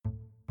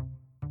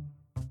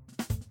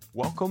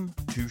Welcome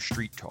to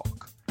Street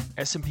Talk,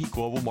 S&P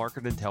Global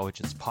Market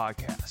Intelligence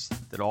podcast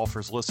that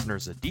offers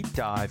listeners a deep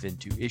dive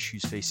into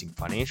issues facing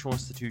financial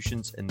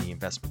institutions and the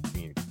investment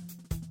community.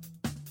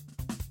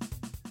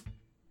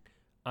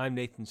 I'm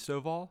Nathan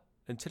Stovall,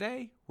 and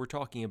today we're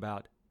talking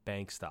about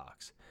bank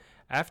stocks.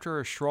 After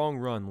a strong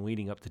run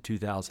leading up to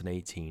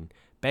 2018,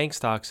 bank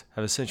stocks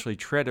have essentially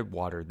treaded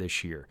water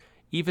this year,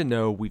 even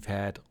though we've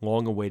had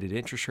long-awaited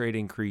interest rate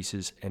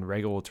increases and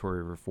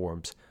regulatory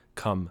reforms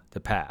come to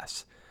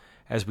pass.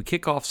 As we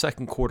kick off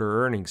second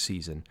quarter earnings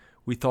season,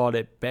 we thought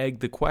it begged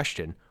the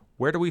question,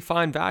 where do we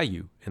find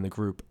value in the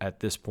group at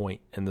this point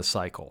in the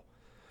cycle?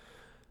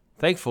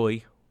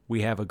 Thankfully,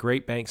 we have a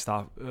great bank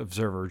stock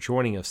observer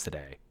joining us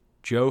today,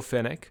 Joe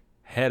Fenech,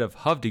 head of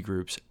Hovde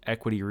Group's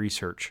Equity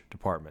Research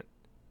Department.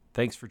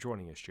 Thanks for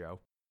joining us, Joe.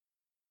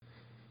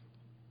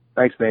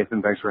 Thanks,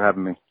 Nathan. Thanks for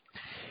having me.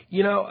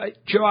 You know,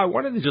 Joe, I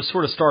wanted to just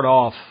sort of start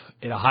off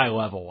at a high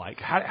level. Like,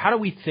 how do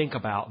we think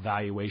about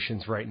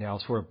valuations right now,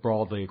 sort of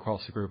broadly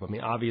across the group? I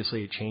mean,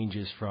 obviously it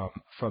changes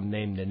from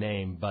name to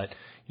name, but,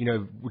 you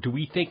know, do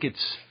we think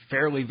it's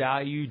fairly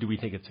valued? Do we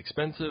think it's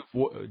expensive?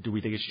 Do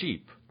we think it's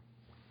cheap?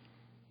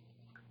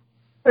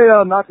 Hey,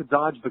 not to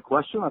dodge the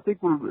question, I think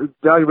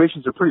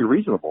valuations are pretty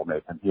reasonable,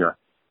 Nathan, here.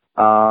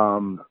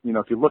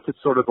 If you look at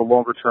sort of the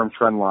longer-term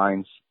trend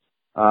lines,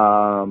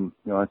 on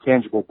a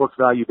tangible book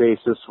value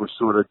basis, we're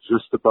sort of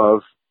just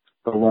above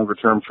the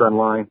longer-term trend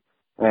line.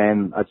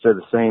 And I'd say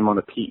the same on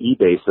a PE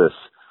basis.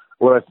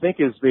 What I think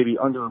is maybe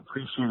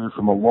underappreciated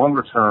from a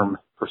longer-term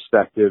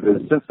perspective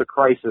is since the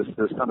crisis,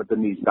 there's kind of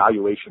been these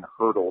valuation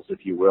hurdles, if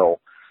you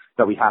will,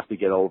 that we have to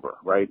get over,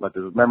 right? Like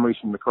the memories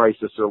from the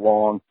crisis are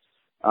long.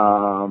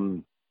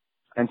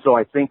 And so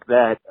I think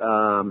that,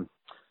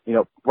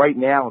 right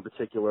now in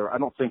particular, I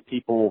don't think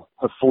people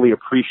have fully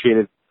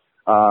appreciated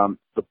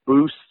the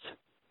boost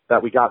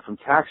that we got from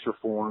tax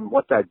reform.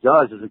 What that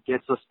does is it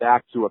gets us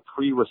back to a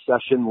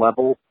pre-recession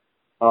level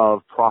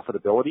of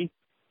profitability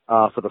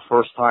for the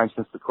first time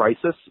since the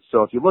crisis.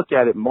 So if you look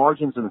at it,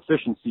 margins and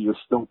efficiency are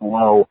still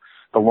below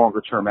the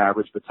longer-term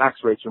average, but tax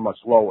rates are much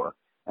lower.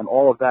 And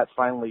all of that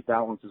finally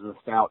balances us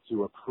out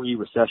to a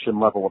pre-recession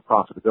level of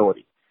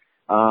profitability.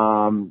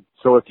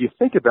 So if you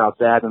think about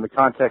that in the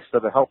context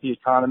of a healthy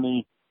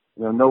economy,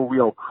 no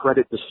real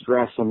credit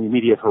distress on the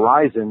immediate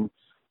horizon,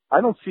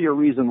 I don't see a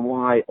reason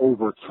why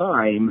over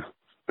time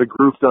the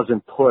group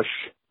doesn't push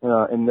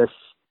in this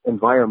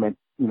environment,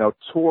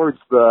 towards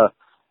the,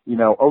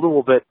 a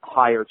little bit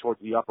higher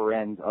towards the upper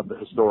end of the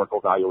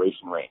historical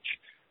valuation range.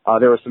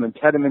 There are some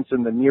impediments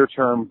in the near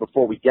term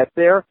before we get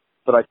there,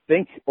 but I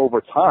think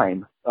over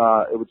time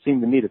it would seem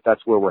to me that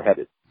that's where we're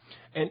headed.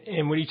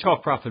 And when you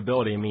talk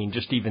profitability, I mean,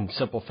 just even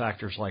simple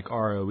factors like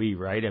ROE,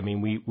 right? I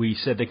mean, we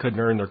said they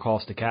couldn't earn their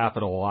cost of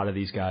capital, a lot of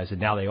these guys,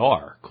 and now they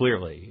are,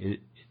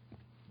 clearly.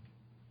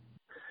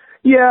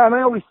 Yeah, and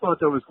I always thought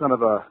there was kind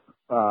of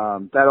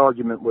that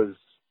argument was,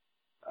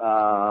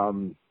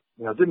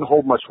 didn't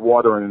hold much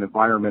water in an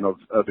environment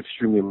of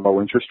extremely low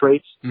interest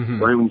rates.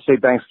 Mm-hmm. Right? When you say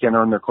banks can't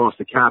earn their cost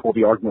of capital,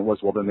 the argument was,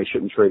 well, then they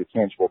shouldn't trade at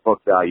tangible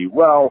book value.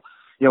 Well,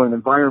 in an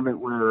environment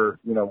where,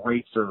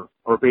 rates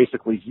are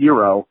basically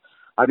zero,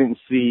 I didn't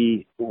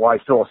see why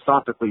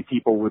philosophically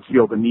people would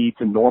feel the need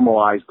to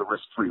normalize the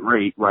risk-free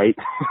rate, right?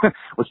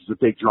 Which is a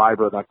big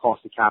driver of that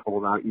cost of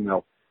capital,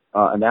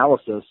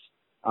 analysis.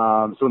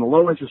 So in a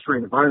low interest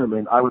rate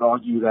environment, I would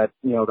argue that,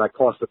 that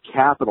cost of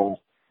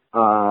capital,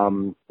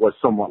 was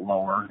somewhat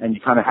lower, and you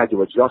kind of had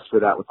to adjust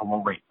for that with a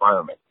low rate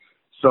environment.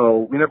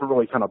 So we never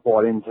really kind of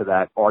bought into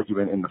that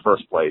argument in the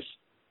first place.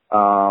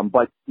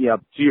 But yeah,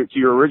 to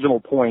your original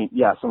point,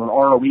 yes, on an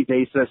ROE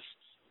basis,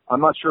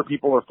 I'm not sure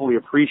people are fully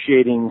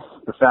appreciating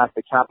the fact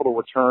that capital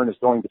return is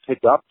going to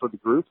pick up for the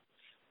group.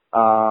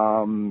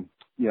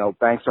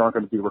 Banks aren't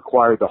going to be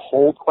required to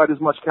hold quite as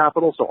much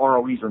capital, so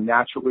ROEs are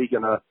naturally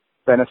going to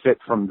benefit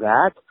from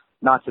that.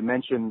 Not to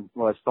mention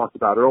what I talked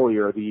about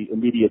earlier, the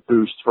immediate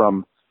boost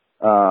from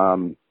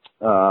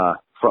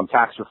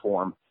tax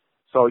reform.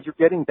 So you're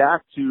getting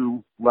back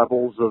to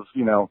levels of,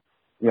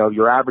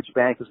 your average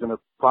bank is going to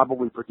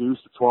probably produce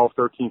a 12,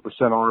 13%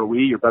 ROE.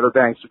 Your better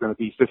banks are going to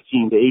be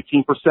 15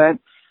 to 18%.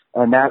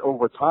 And that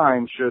over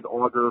time should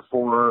augur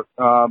for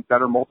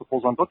better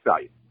multiples on book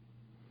value.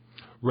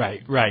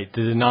 Right.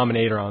 The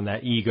denominator on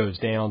that E goes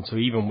down. So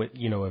even with,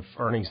 if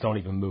earnings don't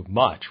even move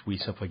much, we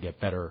simply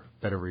get better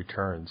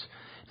returns.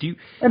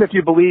 And if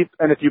you believe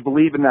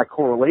in that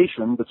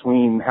correlation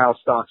between how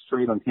stocks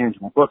trade on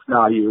tangible book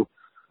value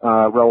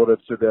relative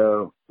to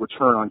the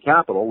return on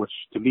capital, which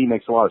to me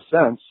makes a lot of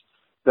sense,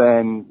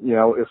 then,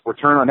 if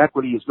return on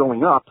equity is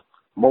going up,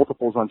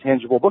 multiples on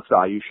tangible book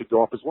value should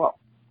go up as well.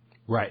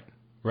 Right.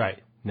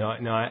 No,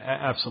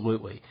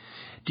 absolutely.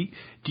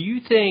 Do you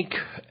think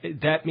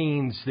that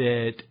means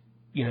that,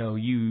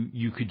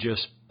 you could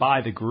just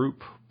buy the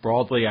group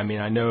broadly? I mean,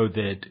 I know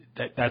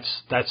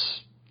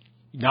that's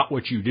not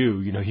what you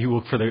do. You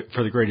look for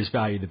the greatest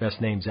value, the best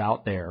names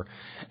out there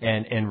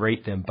and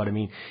rate them. But I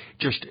mean,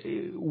 just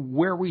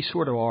where we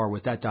sort of are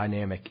with that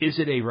dynamic, is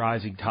it a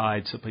rising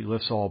tide simply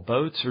lifts all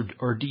boats,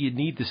 or do you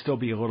need to still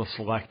be a little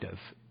selective?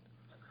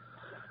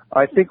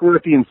 I think we're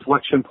at the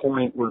inflection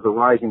point where the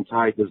rising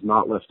tide does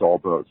not lift all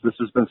boats. This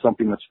has been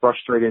something that's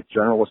frustrated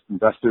generalist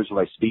investors that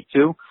I speak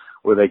to,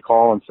 where they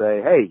call and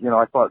say, hey,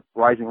 I thought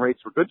rising rates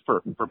were good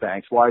for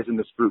banks. Why isn't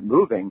this group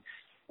moving?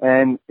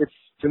 And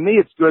to me,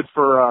 it's good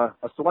for a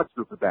select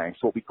group of banks.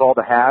 What we call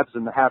the haves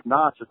and the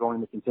have-nots are going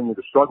to continue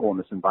to struggle in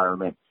this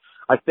environment.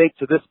 I think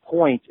to this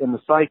point in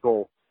the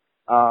cycle,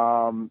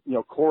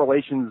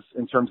 correlations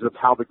in terms of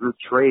how the group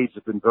trades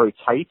have been very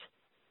tight.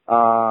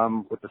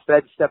 With the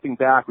Fed stepping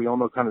back, we all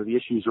know kind of the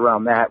issues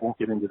around that. Won't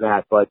get into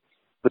that. But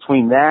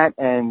between that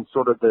and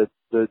sort of the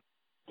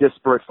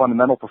disparate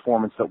fundamental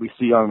performance that we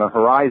see on the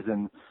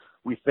horizon,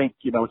 we think,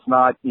 it's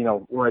not,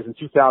 whereas in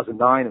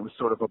 2009, it was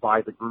sort of a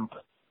buy the group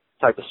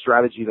type of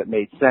strategy that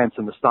made sense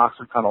and the stocks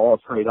would kind of all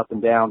trade up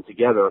and down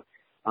together.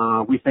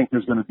 We think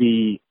there's going to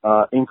be,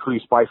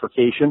 increased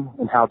bifurcation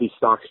in how these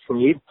stocks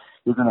trade.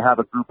 You're going to have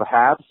a group of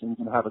haves and you're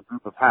going to have a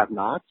group of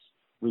have-nots.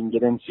 We can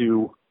get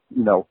into,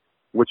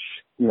 what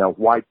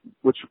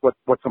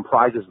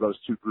comprises those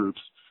two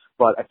groups.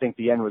 But I think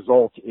the end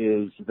result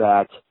is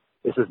that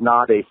this is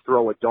not a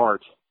throw a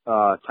dart,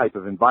 type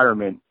of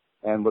environment,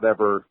 and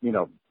whatever,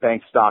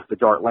 bank stock the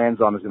dart lands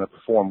on is going to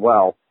perform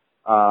well.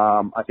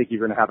 I think you're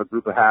going to have a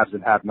group of haves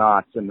and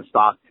have-nots, and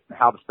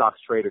how the stocks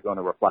trade are going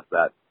to reflect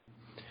that.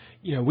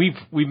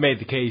 We've made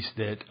the case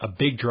that a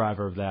big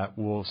driver of that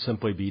will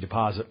simply be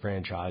deposit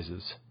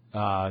franchises.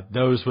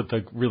 Those with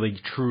the really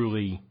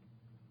truly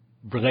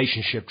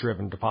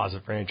relationship-driven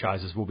deposit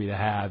franchises will be the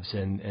haves,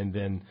 and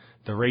then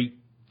the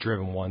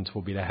rate-driven ones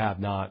will be the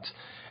have-nots.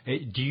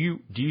 Do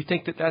you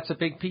think that that's a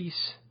big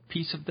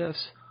piece of this?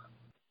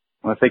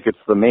 I think it's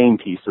the main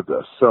piece of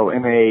this. So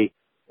in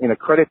a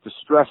credit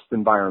distressed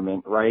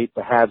environment, right,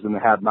 the haves and the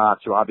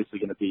have-nots are obviously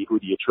going to be who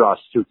do you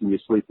trust, who can you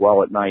sleep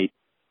well at night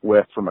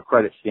with from a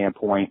credit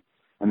standpoint.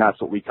 And that's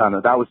what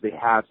that was the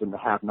haves and the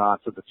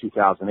have-nots of the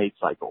 2008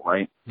 cycle,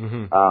 right?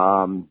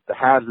 Mm-hmm. The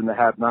haves and the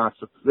have-nots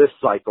of this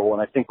cycle,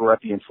 and I think we're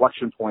at the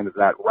inflection point of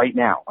that right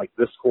now, like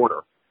this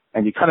quarter.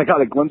 And you kind of got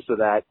a glimpse of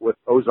that with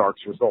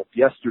Ozark's results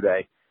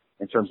yesterday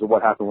in terms of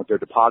what happened with their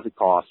deposit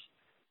costs.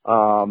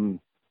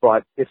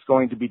 But it's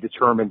going to be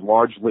determined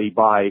largely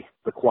by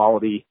the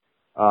quality,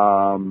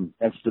 and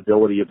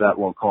stability of that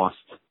low cost,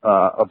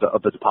 of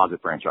the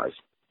deposit franchise.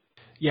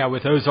 Yeah,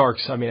 with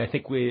Ozarks, I mean, I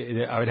think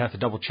I would have to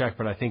double check,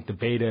 but I think the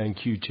beta in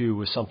Q2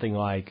 was something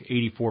like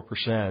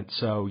 84%.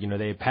 So,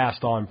 they had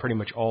passed on pretty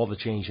much all the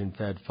change in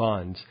Fed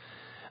funds.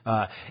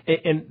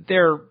 And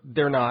they're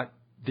not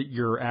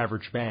your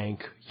average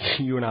bank.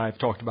 You and I have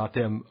talked about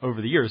them over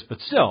the years,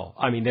 but still,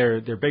 I mean, they're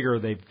bigger.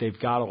 They've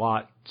got a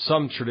lot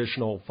of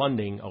traditional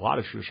funding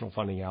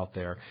out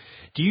there.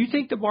 Do you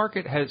think the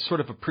market has sort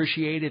of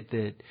appreciated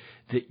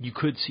that you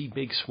could see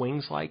big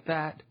swings like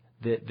that?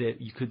 That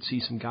you could see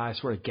some guys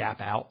sort of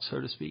gap out, so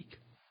to speak?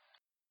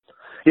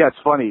 Yeah, it's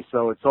funny.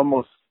 So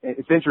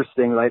it's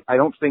interesting. I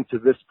don't think to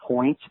this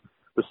point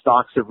the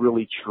stocks have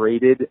really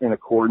traded in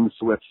accordance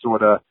with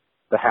sort of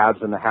the haves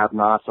and the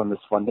have-nots on this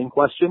funding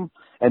question.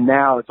 And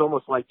now it's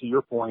almost like, to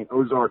your point,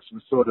 Ozarks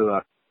was sort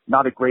of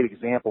not a great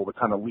example to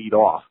kind of lead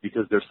off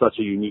because they're such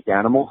a unique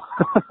animal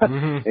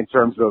mm-hmm. in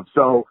terms of,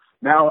 so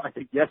now I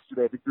think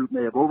yesterday the group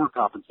may have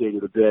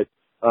overcompensated a bit.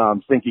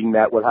 Thinking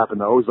that what happened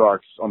to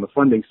Ozarks on the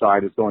funding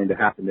side is going to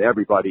happen to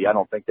everybody. I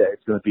don't think that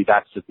it's going to be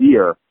that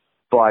severe,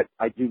 but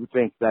I do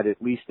think that at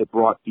least it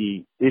brought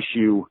the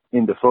issue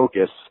into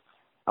focus.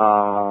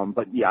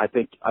 But yeah, I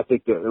think that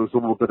it was a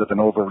little bit of an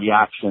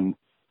overreaction,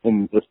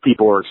 and if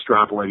people are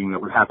extrapolating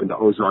that what happened to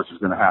Ozarks is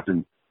going to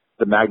happen,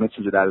 the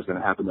magnitude of that is going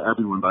to happen to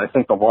everyone. But I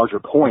think the larger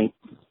point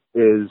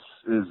is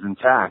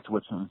intact,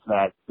 which is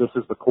that this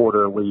is the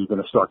quarter where you're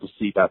going to start to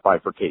see that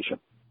bifurcation.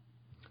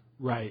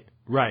 Right.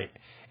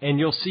 And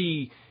you'll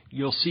see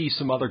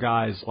some other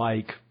guys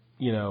like,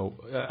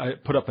 I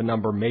put up a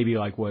number maybe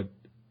like what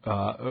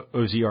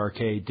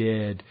OZRK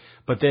did,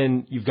 but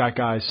then you've got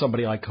guys,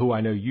 somebody like who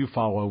I know you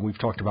follow, and we've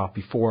talked about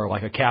before,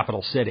 like a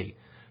Capital City,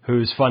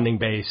 whose funding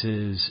base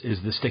is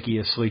the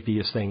stickiest,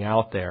 sleepiest thing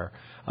out there.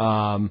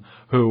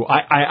 Who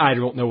I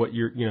don't know what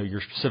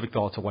your specific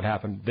thoughts on what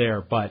happened there,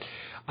 but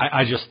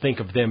I just think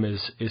of them as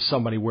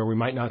somebody where we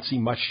might not see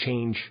much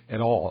change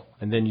at all,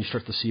 and then you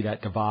start to see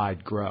that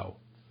divide grow.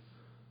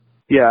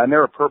 Yeah, and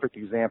they're a perfect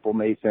example,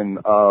 Nathan,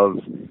 of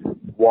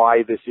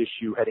why this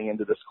issue heading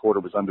into this quarter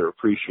was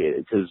underappreciated.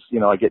 Because,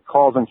 I get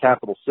calls on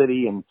Capital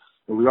City, and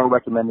we are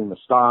recommending the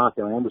stock,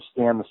 and I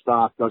understand the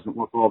stock doesn't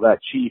look all that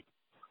cheap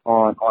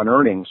on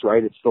earnings,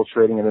 right? It's still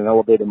trading at an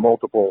elevated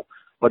multiple,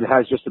 but it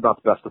has just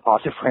about the best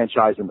deposit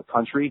franchise in the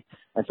country.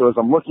 And so as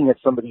I'm looking at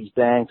some of these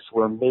banks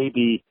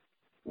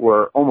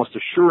where almost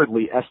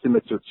assuredly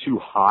estimates are too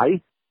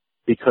high,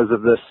 because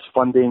of this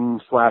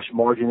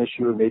funding/margin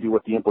issue and maybe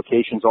what the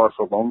implications are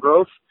for loan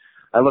growth,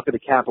 I look at a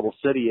Capital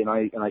City and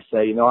I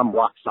say, I'm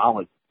rock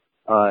solid,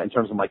 in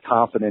terms of my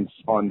confidence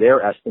on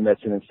their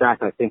estimates. And in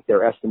fact, I think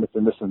their estimates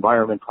in this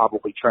environment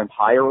probably trend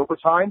higher over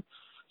time.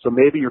 So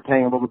maybe you're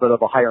paying a little bit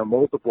of a higher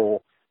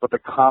multiple, but the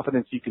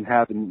confidence you can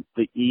have in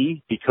the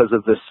E because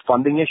of this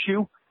funding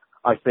issue,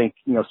 I think,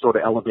 sort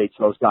of elevates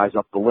those guys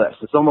up the list.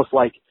 It's almost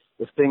like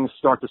if things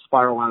start to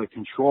spiral out of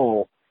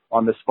control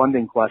on this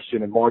funding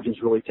question and margins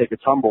really take a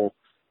tumble,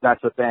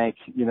 that's a bank,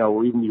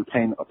 or even you're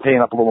paying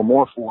up a little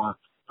more for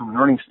from an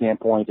earnings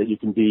standpoint that you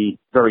can be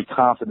very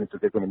confident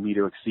that they're going to meet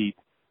or exceed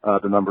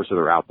the numbers that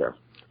are out there.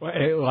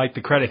 Well, like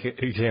the credit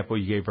example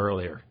you gave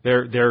earlier,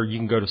 there you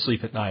can go to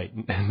sleep at night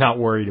and not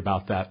worried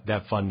about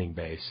that funding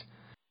base.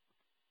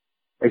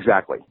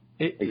 Exactly.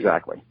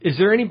 Exactly. Is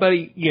there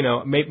anybody,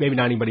 maybe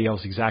not anybody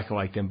else exactly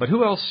like them, but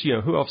who else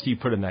do you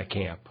put in that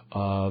camp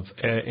of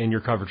in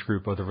your coverage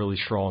group of the really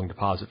strong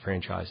deposit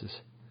franchises?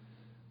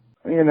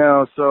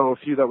 So a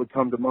few that would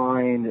come to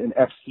mind, an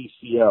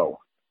FCCO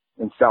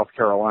in South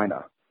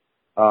Carolina.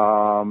 So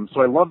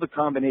I love the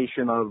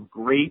combination of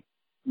great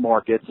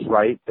markets,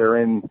 right?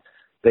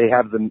 They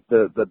have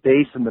the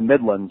base in the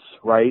Midlands,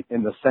 right,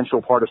 in the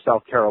central part of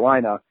South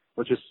Carolina,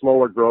 which is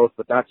slower growth,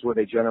 but that's where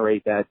they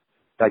generate that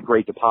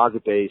great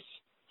deposit base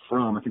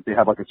from. I think they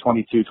have like a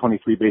 22,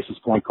 23 basis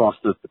point cost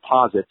of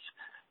deposits.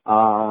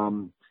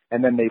 And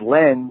then they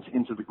lend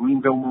into the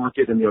Greenville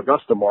market and the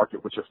Augusta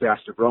market, which are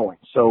faster growing.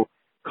 So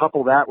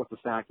couple that with the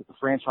fact that the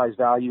franchise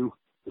value,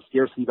 the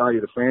scarcity value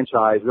of the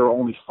franchise, there are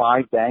only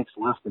 5 banks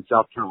left in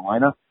South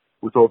Carolina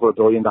with over $1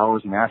 billion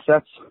in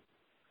assets.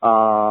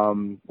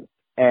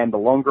 And the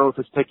loan growth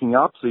is picking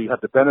up. So you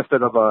have the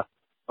benefit of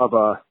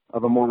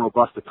a more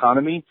robust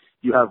economy.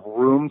 You have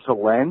room to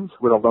lend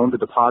with a loan to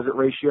deposit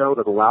ratio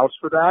that allows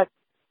for that.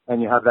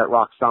 And you have that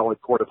rock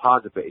solid core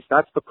deposit base.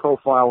 That's the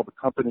profile of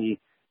a company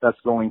that's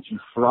going to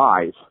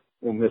thrive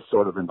in this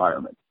sort of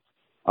environment.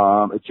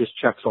 It just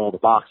checks all the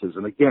boxes.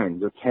 And again,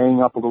 they're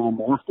paying up a little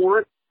more for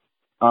it.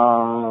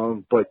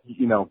 But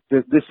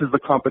this is the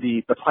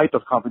type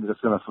of company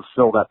that's going to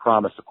fulfill that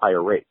promise of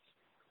higher rates.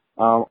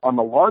 On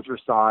the larger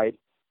side,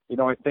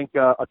 I think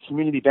a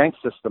community bank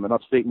system in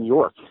upstate New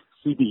York,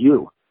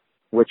 CBU,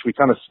 which we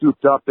kind of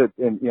scooped up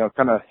and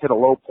kind of hit a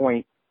low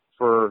point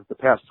for the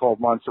past 12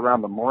 months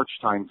around the March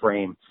time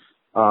frame.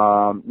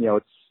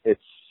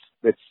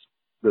 It's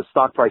the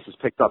stock price has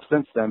picked up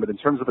since then, but in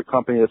terms of the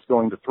company that's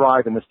going to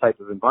thrive in this type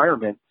of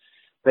environment,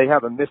 they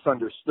have a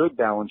misunderstood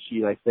balance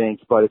sheet, I think.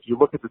 But if you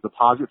look at the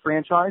deposit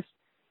franchise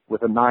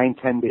with a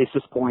 9-10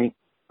 basis point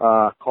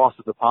cost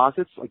of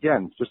deposits,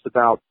 again, just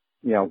about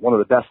one of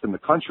the best in the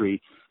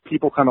country,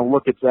 people kind of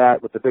look at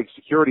that with the big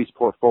securities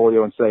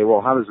portfolio and say, well,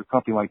 how does a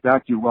company like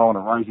that do well in a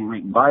rising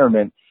rate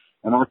environment?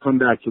 And I'll come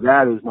back to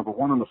that is, number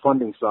one, on the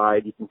funding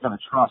side, you can kind of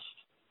trust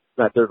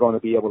that they're going to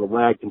be able to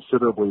lag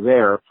considerably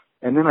there.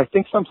 And then I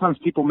think sometimes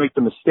people make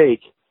the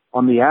mistake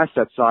on the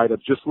asset side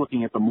of just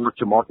looking at the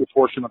mark-to-market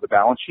portion of the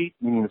balance sheet,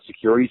 meaning the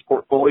securities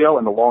portfolio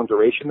and the long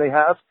duration they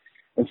have,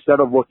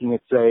 instead of looking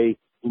at, say,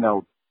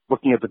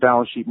 looking at the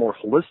balance sheet more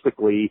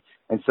holistically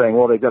and saying,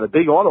 well, they've got a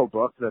big auto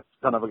book that's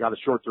kind of got a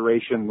short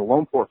duration in the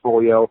loan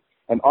portfolio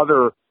and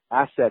other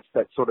assets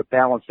that sort of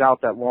balance out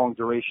that long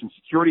duration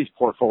securities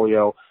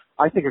portfolio.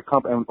 I think a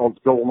company, and will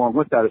go along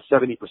with that, a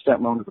 70%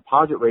 loan to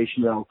deposit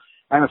ratio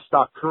and a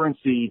stock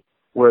currency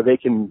where they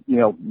can,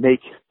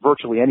 make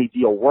virtually any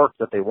deal work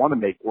that they want to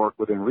make work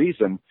within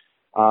reason.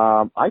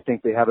 I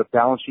think they have a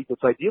balance sheet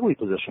that's ideally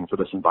positioned for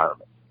this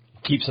environment.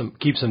 Keeps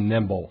them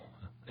nimble.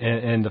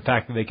 And the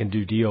fact that they can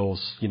do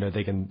deals,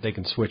 they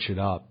can switch it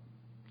up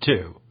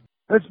too.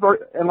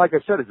 And like I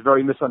said, it's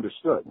very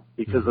misunderstood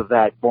because of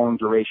that long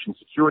duration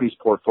securities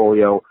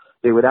portfolio.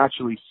 They would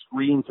actually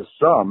screen to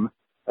some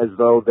as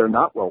though they're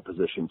not well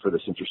positioned for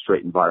this interest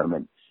rate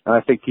environment. And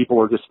I think people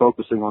are just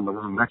focusing on the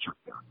wrong metric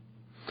there.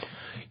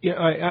 Yeah,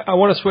 I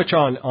want to switch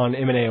on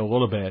M&A a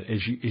little bit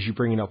as you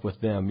bring it up with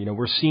them.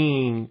 We're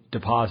seeing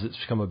deposits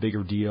become a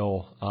bigger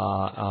deal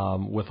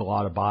with a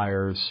lot of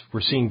buyers.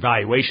 We're seeing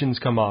valuations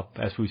come up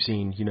as we've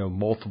seen,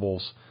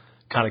 multiples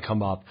kind of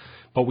come up.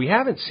 But we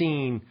haven't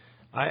seen,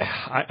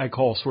 I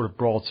call sort of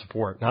broad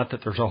support. Not that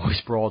there's always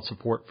broad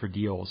support for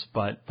deals,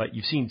 but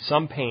you've seen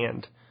some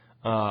panned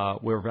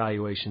where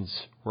valuations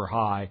were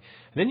high.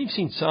 And then you've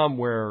seen some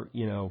where,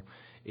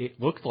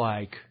 it looked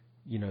like,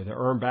 the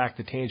earn back,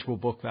 the tangible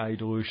book value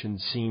dilution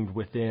seemed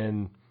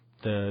within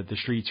the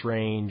street's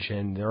range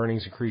and the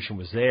earnings accretion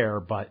was there,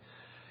 but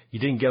you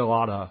didn't get a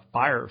lot of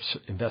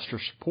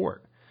investor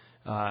support.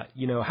 How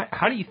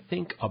do you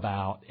think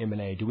about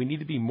M&A? Do we need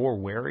to be more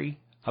wary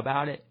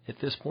about it at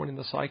this point in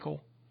the cycle?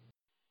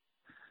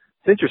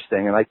 It's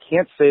interesting, and I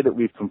can't say that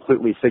we've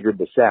completely figured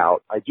this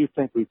out. I do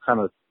think we've kind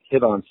of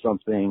hit on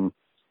something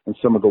in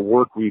some of the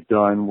work we've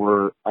done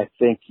where I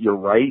think you're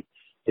right.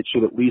 It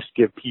should at least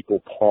give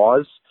people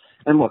pause.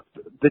 And look,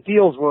 the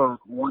deals were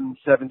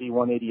 170,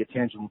 180 a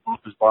tangible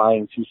book is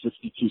buying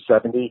 260,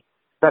 270.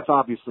 That's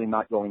obviously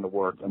not going to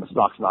work, and the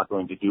stock's not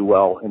going to do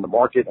well in the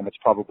market, and it's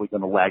probably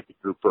going to lag the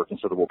group for a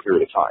considerable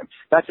period of time.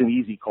 That's an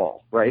easy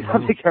call, right?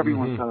 I think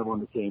everyone's kind of on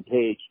the same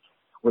page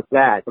with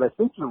that. But I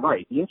think you're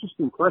right. The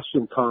interesting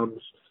question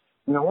comes,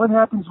 what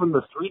happens when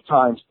the 3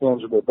 times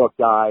tangible book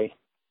guy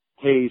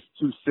pays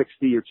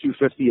 260 or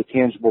 250 a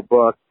tangible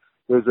book?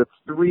 There's a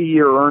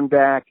 3-year earn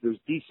back. There's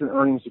decent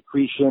earnings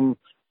accretion.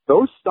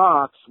 Those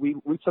stocks, we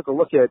took a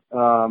look at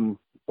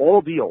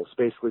all deals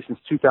basically since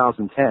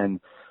 2010.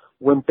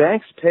 when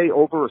banks pay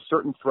over a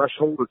certain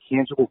threshold of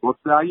tangible book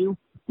value,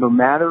 no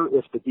matter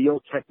if the deal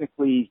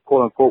technically,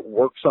 quote unquote,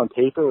 works on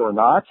paper or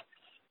not,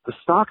 the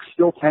stocks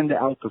still tend to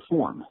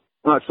outperform.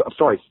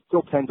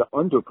 Still tend to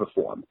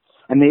underperform.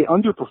 And they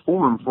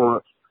underperform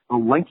for a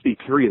lengthy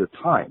period of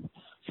time.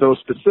 So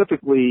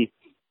specifically,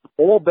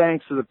 all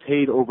banks that have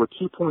paid over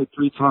 2.3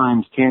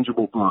 times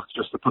tangible books,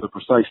 just to put a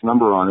precise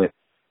number on it,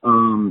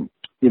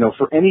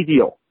 for any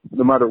deal,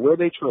 no matter where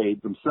they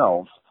trade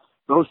themselves,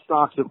 those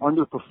stocks have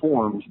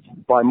underperformed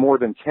by more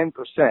than 10%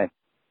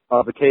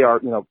 of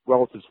the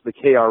relative to the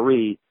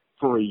KRE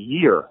for a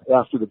year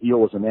after the deal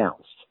was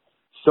announced.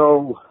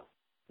 So,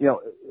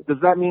 does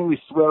that mean we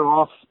swear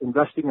off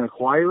investing in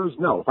acquirers?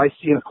 No. If I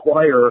see an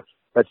acquirer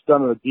that's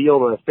done a deal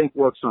that I think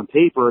works on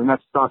paper and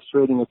that stock's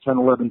trading at 10,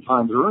 11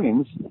 times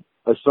earnings,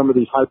 as some of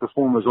these high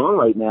performers are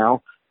right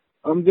now,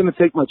 I'm going to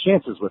take my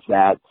chances with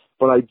that.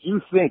 But I do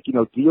think,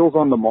 deals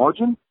on the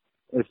margin,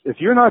 if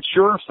you're not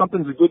sure if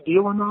something's a good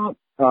deal or not,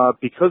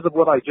 because of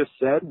what I just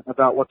said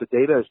about what the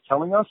data is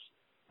telling us,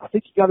 I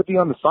think you got to be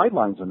on the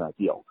sidelines on that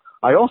deal.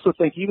 I also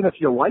think even if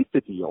you like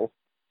the deal,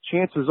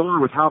 chances are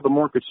with how the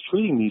market's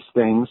treating these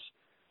things,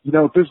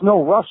 there's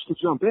no rush to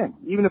jump in.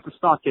 Even if the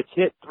stock gets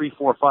hit 3,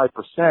 4,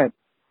 5%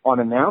 on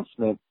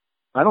announcement,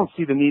 I don't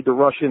see the need to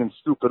rush in and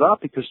scoop it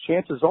up because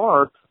chances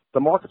are the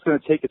market's going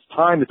to take its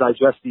time to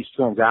digest these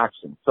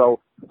transactions. So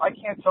I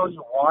can't tell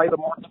you why the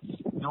market's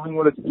doing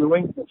what it's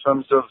doing in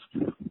terms of,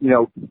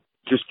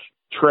 just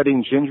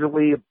treading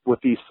gingerly with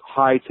these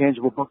high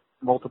tangible book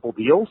multiple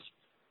deals.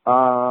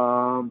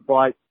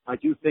 But I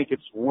do think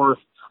it's worth,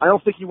 I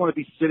don't think you want to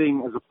be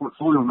sitting as a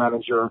portfolio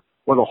manager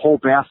with a whole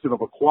basket of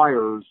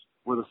acquirers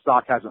where the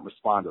stock hasn't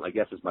responded, I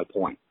guess is my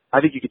point.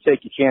 I think you could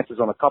take your chances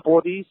on a couple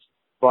of these,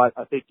 but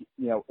I think,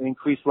 an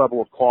increased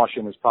level of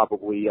caution is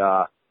probably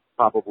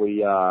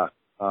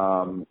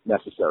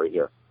necessary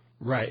here.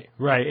 Right.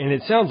 And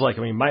it sounds like,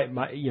 when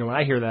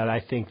I hear that, I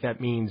think that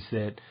means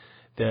that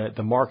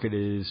the market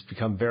has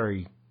become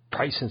very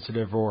price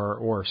sensitive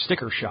or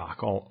sticker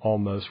shock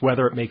almost,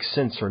 whether it makes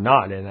sense or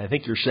not. And I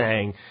think you're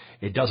saying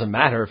it doesn't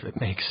matter if it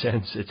makes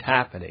sense, it's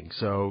happening.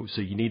 So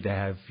you need to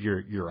have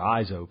your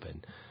eyes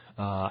open.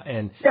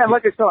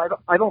 Like I said,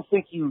 I don't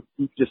think you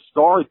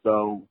discard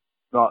though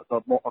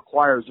the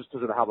acquirers just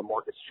because of how the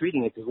market's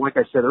treating it. Because like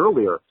I said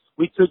earlier,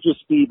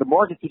 the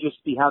market could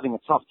just be having a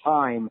tough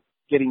time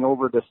getting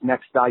over this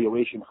next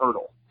valuation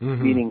hurdle,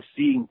 meaning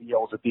seeing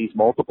deals at these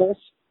multiples.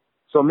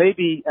 So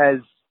maybe as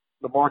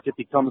the market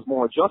becomes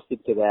more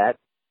adjusted to that,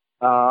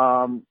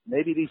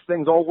 maybe these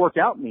things all work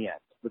out in the end.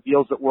 The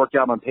deals that work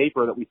out on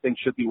paper that we think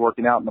should be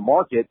working out in the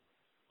market.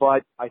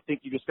 But I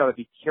think you just got to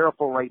be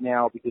careful right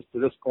now because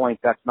to this point,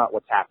 that's not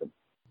what's happened.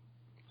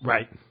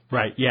 Right.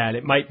 Yeah, and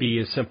it might be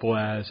as simple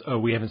as,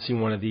 we haven't seen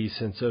one of these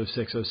since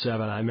 06,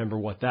 07. I remember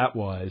what that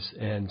was.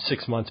 And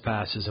 6 months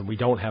passes and we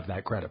don't have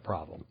that credit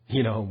problem.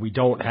 We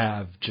don't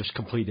have just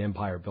complete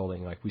empire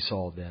building like we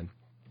saw then.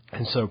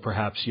 And so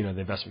perhaps, the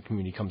investment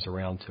community comes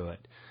around to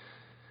it.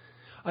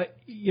 But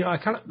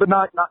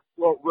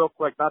real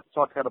quick, not to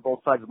talk out of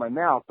both sides of my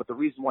mouth, but the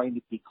reason why you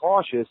need to be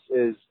cautious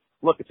is,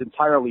 look, it's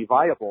entirely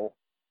viable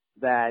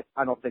that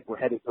I don't think we're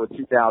headed for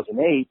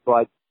 2008,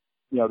 but,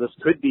 this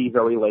could be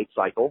very late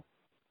cycle,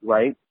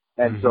 right?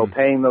 And so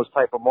paying those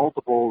type of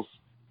multiples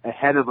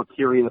ahead of a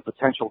period of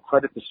potential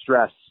credit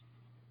distress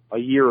a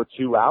year or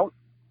two out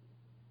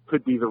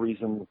could be the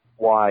reason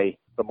why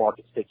the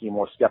market's taking a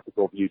more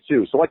skeptical view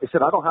too. So like I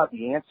said, I don't have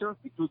the answer.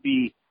 It could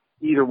be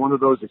either one of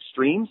those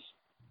extremes.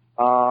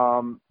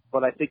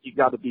 But I think you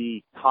got to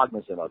be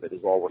cognizant of it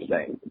is all we're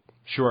saying.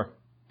 Sure.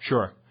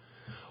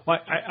 Well,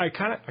 I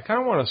kind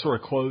of want to sort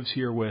of close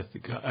here with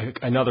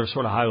another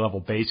sort of high level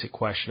basic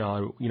question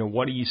on,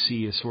 what do you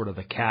see as sort of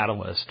the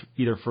catalyst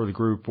either for the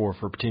group or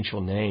for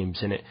potential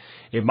names? And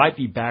it might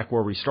be back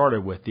where we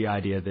started with the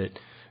idea that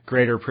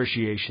greater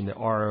appreciation that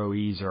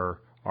ROEs are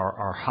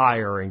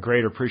higher and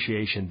greater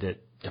appreciation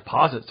that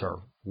deposits are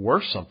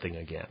worth something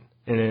again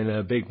and in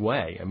a big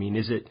way. I mean,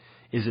 is it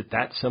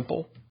that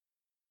simple?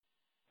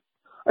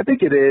 I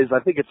think it is. I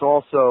think it's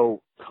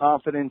also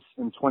confidence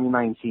in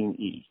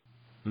 2019E,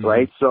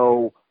 right?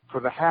 So for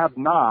the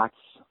have-nots,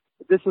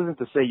 this isn't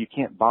to say you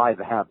can't buy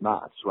the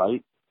have-nots,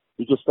 right?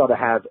 You just got to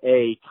have,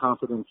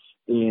 confidence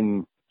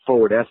in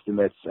forward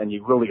estimates, and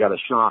you really got to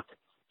shock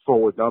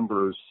forward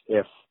numbers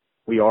if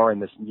we are in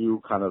this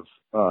new kind of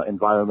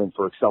environment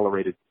for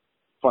accelerated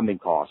funding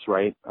costs,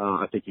 right?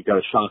 I think you got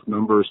to shock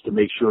numbers to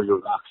make sure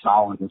you're rock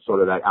solid in sort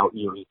of that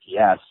out-year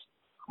EPS,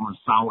 or as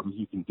solid as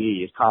you can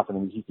be, as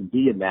confident as you can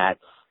be in that.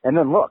 And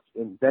then look,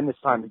 and then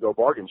it's time to go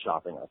bargain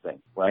shopping, I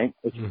think, right?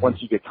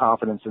 Once you get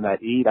confidence in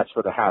that E, that's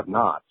for the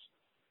have-nots.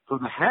 For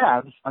the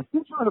haves, I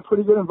think you're in a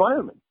pretty good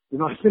environment.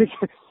 I think,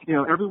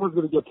 everyone's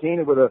going to get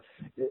painted with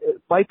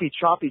it might be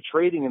choppy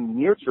trading in the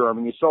near term,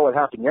 and you saw what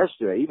happened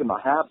yesterday. Even the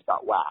haves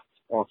got whacked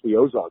off the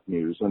Ozark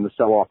news and the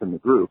sell-off in the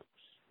group.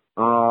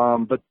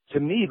 But to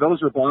me,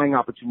 those are buying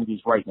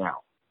opportunities right now.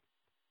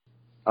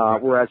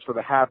 Whereas for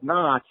the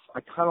have-nots, I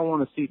kind of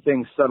want to see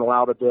things settle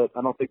out a bit.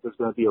 I don't think there's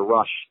going to be a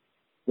rush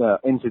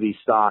into these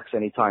stocks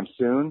anytime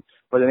soon.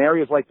 But in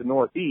areas like the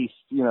Northeast,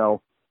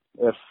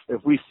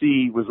 if we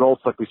see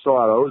results like we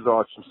saw at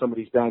Ozarks from some of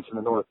these banks in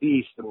the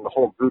Northeast and the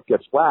whole group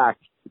gets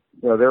whacked,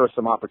 there are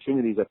some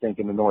opportunities, I think,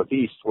 in the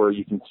Northeast where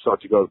you can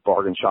start to go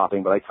bargain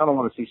shopping. But I kind of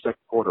want to see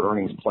second quarter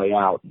earnings play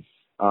out.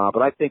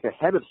 But I think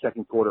ahead of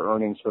second quarter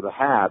earnings for the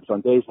haves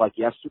on days like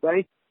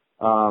yesterday,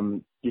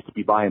 you could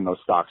be buying those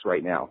stocks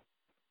right now.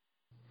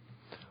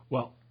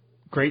 Well,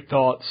 great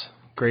thoughts,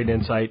 great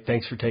insight.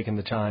 Thanks for taking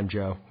the time,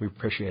 Joe. We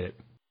appreciate it.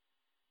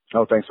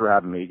 Oh, thanks for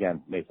having me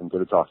again, Nathan. Good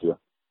to talk to you.